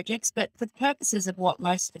change projects, but for the purposes of what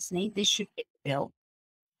most of us need, this should fit the bill.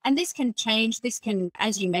 And this can change. This can,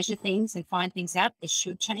 as you measure things and find things out, this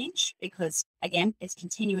should change because, again, it's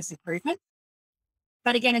continuous improvement.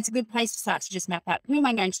 But again, it's a good place to start to just map out who am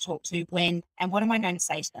I going to talk to, when, and what am I going to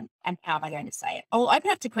say to them, and how am I going to say it. I'll open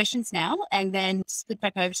up to questions now and then flip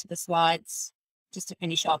back over to the slides just to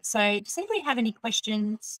finish off. So does anybody have any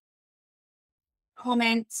questions,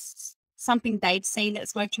 comments, something they've seen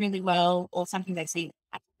that's worked really well, or something they've seen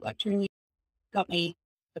that worked really got me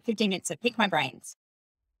for 15 minutes to pick my brains?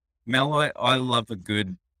 Mel, I love a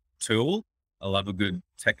good tool. I love a good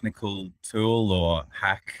technical tool or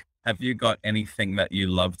hack. Have you got anything that you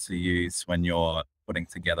love to use when you're putting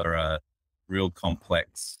together a real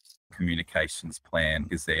complex communications plan?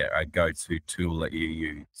 Is there a go-to tool that you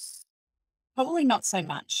use? Probably not so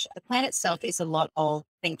much. The plan itself is a lot of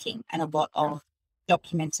thinking and a lot of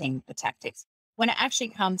documenting the tactics. When it actually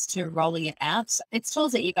comes to rolling it out, it's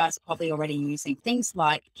tools that you guys are probably already using. Things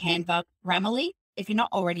like Canva, Grammarly. If you're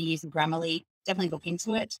not already using Grammarly, definitely look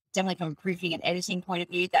into it. Definitely from a proofing and editing point of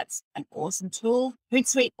view, that's an awesome tool.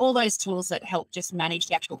 Hootsuite, all those tools that help just manage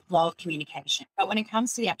the actual flow of communication. But when it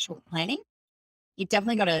comes to the actual planning, you've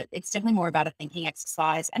definitely it's definitely more about a thinking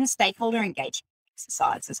exercise and a stakeholder engagement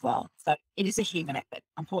exercise as well. So it is a human effort,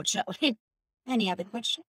 unfortunately. Any other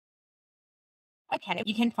questions? Okay,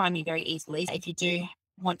 you can find me very easily. If you do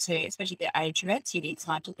want to, especially the introverts, you need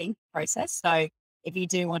time to think, process. So if you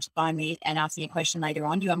do want to find me and ask me a question later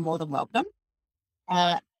on, you are more than welcome.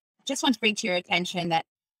 Just want to bring to your attention that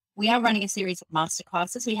we are running a series of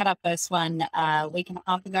masterclasses. We had our first one a week and a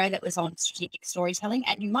half ago that was on strategic storytelling.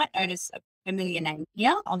 And you might notice a familiar name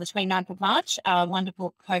here. On the 29th of March, our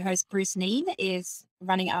wonderful co-host Bruce Neen is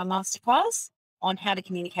running our masterclass on how to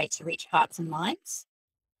communicate to reach hearts and minds.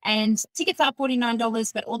 And tickets are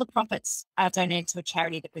 $49, but all the profits are donated to a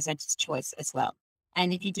charity, the presenter's choice as well.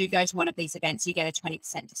 And if you do go to one of these events, you get a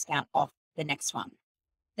 20% discount off the next one.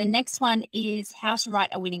 The next one is how to write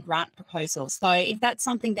a winning grant proposal. So if that's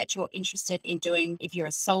something that you're interested in doing, if you're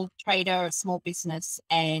a sole trader or a small business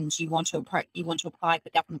and you want to apply for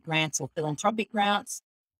government grants or philanthropic grants,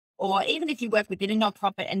 or even if you work within a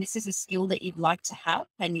nonprofit and this is a skill that you'd like to have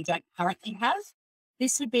and you don't currently have,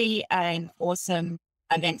 this would be an awesome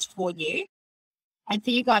event for you. And for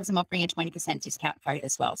you guys, I'm offering a 20% discount code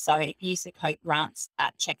as well. So if you use the code grants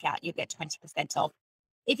at checkout, you'll get 20% off.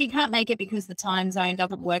 If you can't make it because the time zone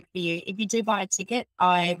doesn't work for you, if you do buy a ticket,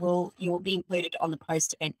 you will be included on the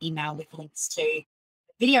post-event email with links to the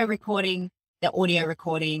video recording, the audio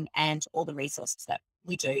recording, and all the resources that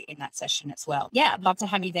we do in that session as well. Yeah, I'd love to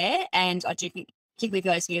have you there. And I do think, particularly for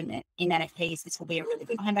those of you in NFPs, this will be a really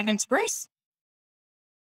good. I'll hand back over to Bruce.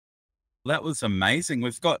 That was amazing.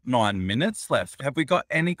 We've got 9 minutes left. Have we got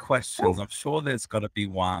any questions? I'm sure there's got to be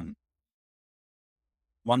one.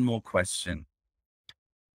 One more question.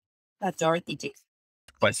 Dorothy Dix.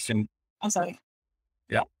 Question. I'm sorry.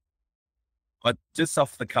 Yeah. But just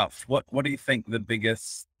off the cuff, what do you think the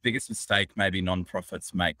biggest mistake maybe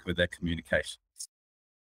nonprofits make with their communications?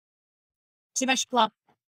 Too much fluff.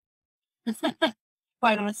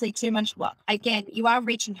 Quite honestly, too much fluff. Again, you are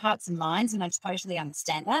reaching hearts and minds, and I totally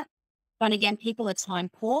understand that. But again, people are time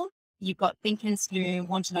poor. You've got thinkers who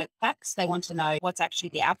want to know facts. They want to know what's actually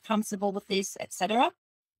the outcomes of all of this, etc.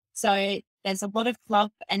 So there's a lot of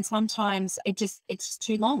fluff, and sometimes it's just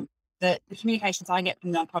too long. The communications I get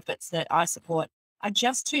from nonprofits that I support are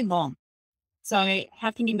just too long. So how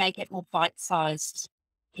can you make it more bite-sized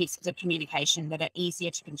pieces of communication that are easier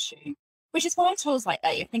to consume? Which is why tools like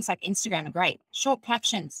that, things like Instagram are great. Short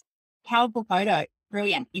captions, powerful photo,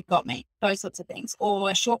 brilliant, you've got me, those sorts of things. Or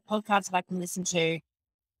a short podcast that I can listen to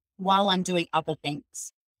while I'm doing other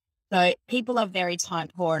things. So people are very time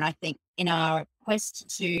poor, and I think in our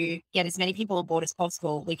quest to get as many people aboard as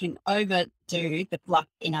possible, we can overdo the fluff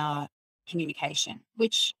in our communication,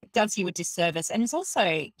 which does you a disservice. And it's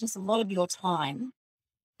also just a lot of your time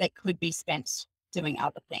that could be spent doing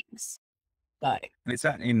other things. So, And is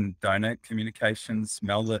that in donor communications,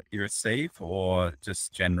 Mel, that you receive, or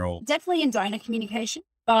just general? definitely in donor communication,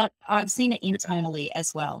 but I've seen it internally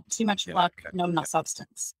as well. Too much Yeah, fluff, okay. not enough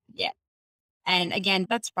substance. Yeah. And again,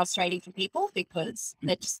 that's frustrating for people because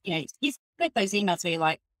they're just, you get those emails where you're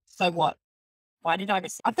like, so what? Why did I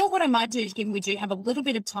receive? I thought what I might do, given we do have a little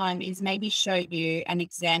bit of time, is maybe show you an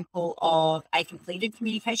example of a completed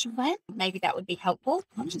communication plan. Maybe that would be helpful.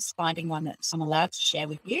 I'm just finding one that I'm allowed to share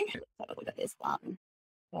with you. Let's have a look at this one.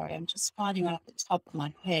 Sorry, I'm just finding one off the top of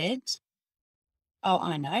my head. Oh,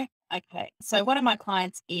 I know. Okay. So one of my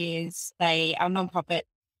clients is they are a nonprofit.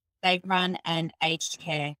 They run an aged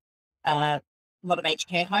care, a lot of aged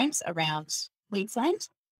care homes around Queensland.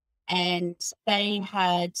 And they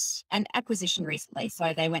had an acquisition recently.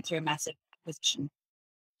 So they went through a massive acquisition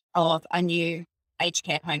of a new aged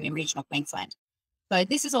care home in regional Queensland. So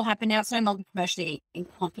this has all happened now. It's no longer commercially in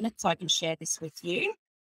confidence, so I can share this with you.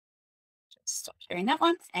 Just stop sharing that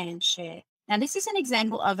one and share. Now, this is an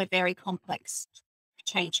example of a very complex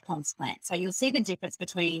change comms plan. So you'll see the difference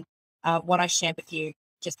between what I shared with you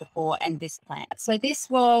just before and this plan. So this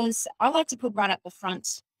was, I like to put right up the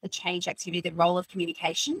front the change activity, the role of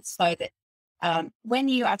communication, so that when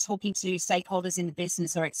you are talking to stakeholders in the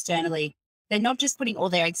business or externally, they're not just putting all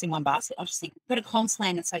their eggs in one basket. I just think, put a comms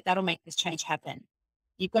plan, and so that'll make this change happen.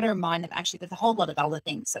 You've got to remind them, actually, there's a whole lot of other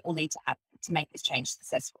things that will need to happen to make this change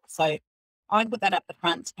successful. So I put that up the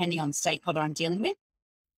front, depending on the stakeholder I'm dealing with.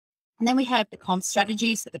 And then we have the comms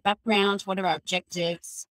strategies, so the background, what are our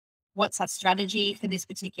objectives? What's our strategy for this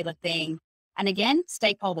particular thing? And again,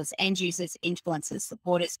 stakeholders, end users, influencers,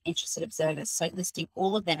 supporters, interested observers. So listing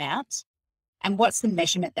all of them out. And what's the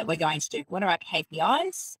measurement that we're going to do? What are our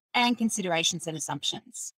KPIs and considerations and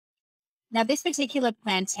assumptions? Now, this particular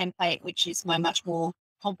plan template, which is my much more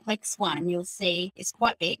complex one, you'll see is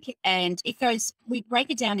quite big. And we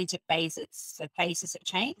break it down into phases. So phases of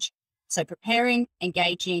change. So preparing,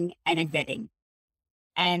 engaging, and embedding.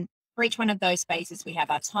 And for each one of those phases, we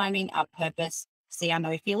have our timing, our purpose, see our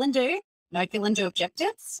know, feel, and do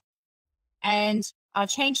objectives, and our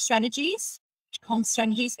change strategies, comms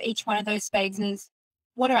strategies for each one of those phases.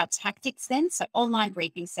 What are our tactics then? So online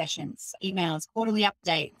briefing sessions, emails, quarterly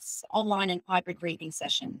updates, online and hybrid briefing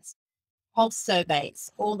sessions, pulse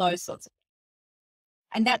surveys, all those sorts of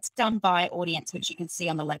things. And that's done by audience, which you can see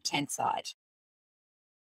on the left-hand side.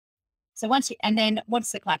 So and then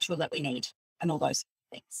what's the collateral that we need and all those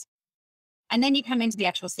things. And then you come into the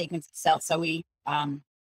actual sequence itself. So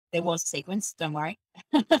there was a sequence, don't worry.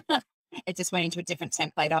 It just went into a different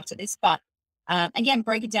template after this. But again,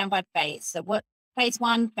 break it down by phase. So what phase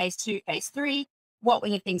 1, phase 2, phase 3, what were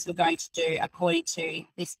the things we're going to do according to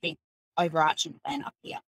this big overarching plan up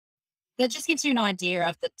here. That just gives you an idea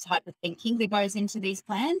of the type of thinking that goes into these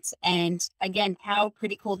plans. And again, how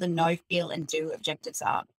critical the know, feel, and do objectives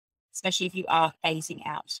are, especially if you are phasing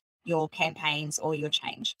out your campaigns or your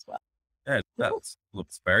change as well. Yeah, that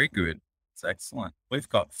looks very good. It's excellent. We've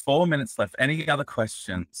got 4 minutes left. Any other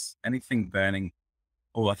questions? Anything burning?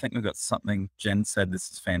 Oh, I think we've got something. Jen said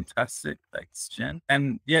this is fantastic. Thanks, Jen.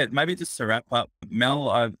 And yeah, maybe just to wrap up,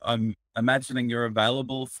 Mel, I'm imagining you're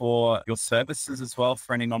available for your services as well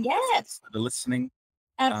for any nonprofits Yes, that are listening.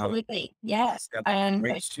 absolutely. Yes. How they can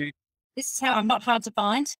reach you. This is how I'm not hard to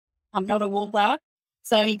find. I'm not a wallflower.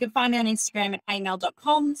 So you can find me on Instagram at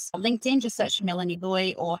heymel.com, on LinkedIn, just search Melanie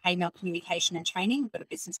Loy or Heymel Communication and Training. We've got a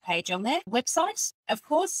business page on there. Website, of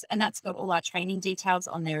course, and that's got all our training details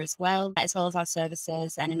on there as well as our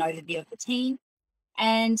services and an overview of the team.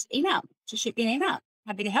 And email, just shoot me an email.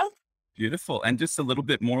 Happy to help. Beautiful. And just a little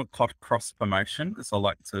bit more cross promotion, because I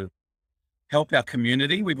like to help our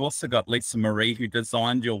community. We've also got Lisa Marie, who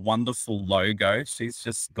designed your wonderful logo. She's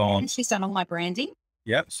just gone. And she's done all my branding.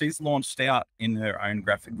 Yep. She's launched out in her own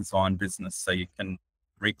graphic design business. So you can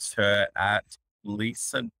reach her at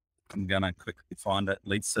Lisa. I'm going to quickly find it.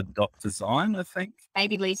 Lisa.design, I think.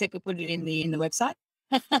 Maybe Lisa could put it in the website,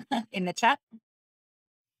 in the chat.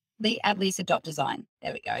 At Lisa.design.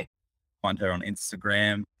 There we go. Find her on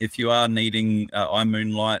Instagram. If you are needing, I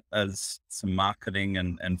moonlight as some marketing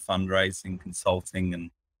and fundraising, consulting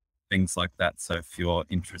and things like that. So if you're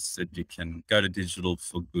interested, you can go to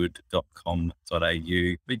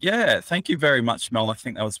digitalforgood.com.au. But yeah, thank you very much, Mel. I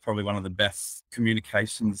think that was probably one of the best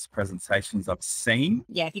communications presentations I've seen.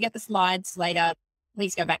 Yeah, if you get the slides later,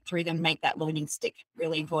 please go back through them, make that learning stick.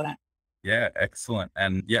 Really important. Yeah, excellent.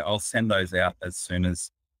 And yeah, I'll send those out as soon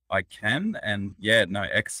as I can. And yeah, no,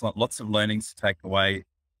 excellent. Lots of learnings to take away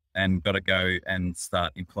and got to go and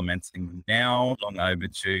start implementing them now. Long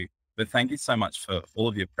overdue. But thank you so much for all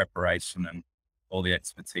of your preparation and all the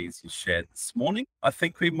expertise you shared this morning. I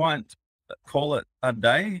think we might call it a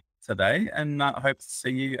day today, and hope to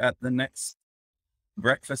see you at the next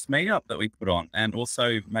breakfast meetup that we put on, and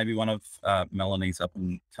also maybe one of Melanie's up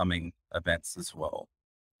and coming events as well.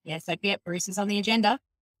 Yeah, so Bruce is on the agenda.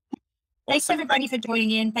 Thanks everybody for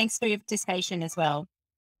joining in. Thanks for your participation as well.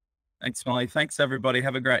 Thanks, Molly. Thanks everybody.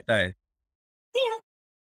 Have a great day.